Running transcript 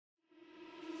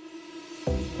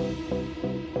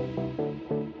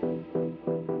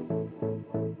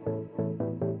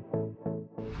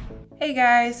Hey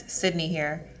guys, Sydney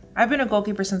here. I've been a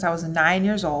goalkeeper since I was 9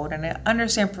 years old, and I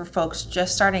understand for folks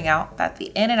just starting out that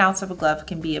the in and outs of a glove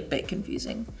can be a bit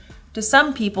confusing. To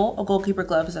some people, a goalkeeper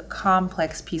glove is a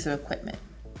complex piece of equipment.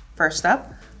 First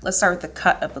up, let's start with the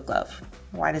cut of the glove.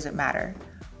 Why does it matter?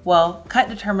 Well, cut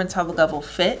determines how the glove will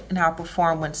fit and how it will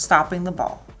perform when stopping the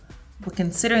ball. When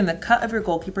considering the cut of your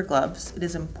goalkeeper gloves, it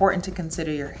is important to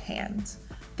consider your hands.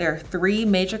 There are three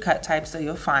major cut types that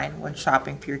you'll find when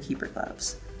shopping for your keeper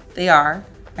gloves. They are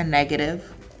a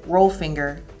negative, roll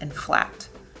finger, and flat.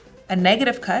 A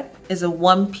negative cut is a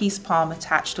one-piece palm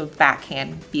attached to a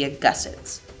backhand via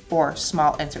gussets, or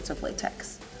small inserts of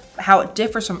latex. But how it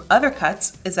differs from other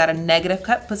cuts is that a negative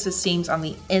cut puts the seams on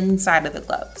the inside of the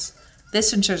gloves.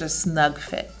 This ensures a snug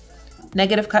fit.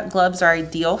 Negative cut gloves are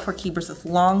ideal for keepers with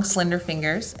long, slender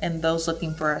fingers and those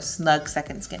looking for a snug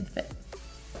second skin fit.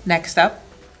 Next up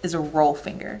is a roll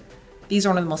finger. These are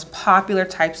one of the most popular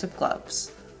types of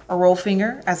gloves. A roll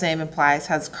finger, as the name implies,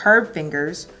 has curved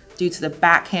fingers due to the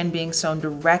backhand being sewn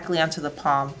directly onto the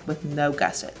palm with no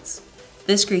gussets.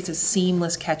 This creates a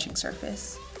seamless catching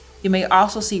surface. You may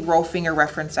also see roll finger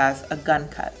referenced as a gun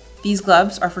cut. These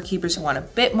gloves are for keepers who want a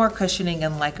bit more cushioning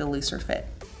and like a looser fit.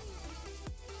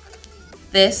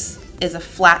 This is a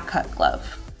flat cut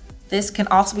glove. This can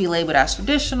also be labeled as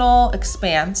traditional,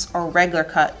 expanse, or regular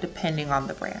cut depending on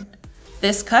the brand.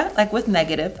 This cut, like with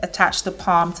negative, attached the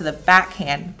palm to the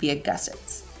backhand via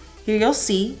gussets. Here you'll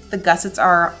see the gussets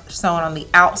are sewn on the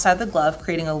outside of the glove,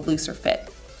 creating a looser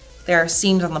fit. There are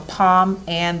seams on the palm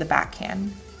and the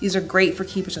backhand. These are great for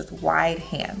keepers with wide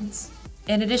hands.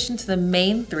 In addition to the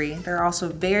main three, there are also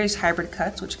various hybrid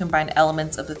cuts which combine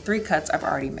elements of the three cuts I've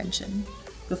already mentioned.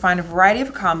 You'll find a variety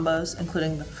of combos,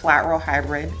 including the flat roll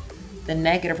hybrid, the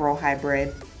negative roll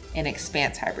hybrid, and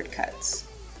expanse hybrid cuts.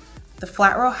 The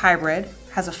flat roll hybrid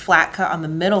has a flat cut on the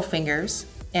middle fingers,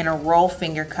 and a roll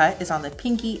finger cut is on the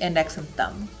pinky, index, and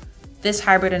thumb. This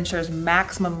hybrid ensures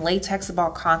maximum latex to ball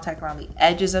contact around the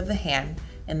edges of the hand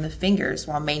and the fingers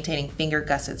while maintaining finger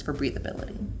gussets for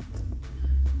breathability.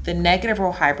 The negative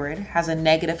roll hybrid has a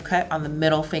negative cut on the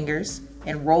middle fingers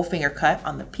and roll finger cut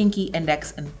on the pinky,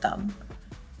 index, and thumb.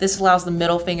 This allows the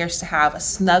middle fingers to have a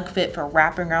snug fit for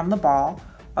wrapping around the ball,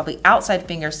 while the outside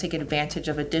fingers take advantage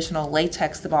of additional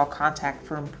latex to ball contact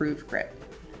for improved grip.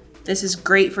 This is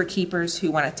great for keepers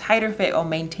who want a tighter fit while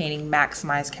maintaining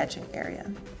maximized catching area.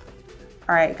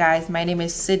 All right, guys, my name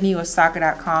is Sydney with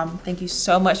SOCCER.COM. Thank you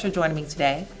so much for joining me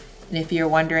today. And if you're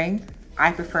wondering,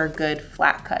 I prefer a good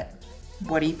flat cut.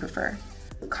 What do you prefer?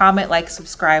 Comment, like,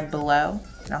 subscribe below,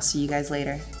 and I'll see you guys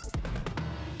later.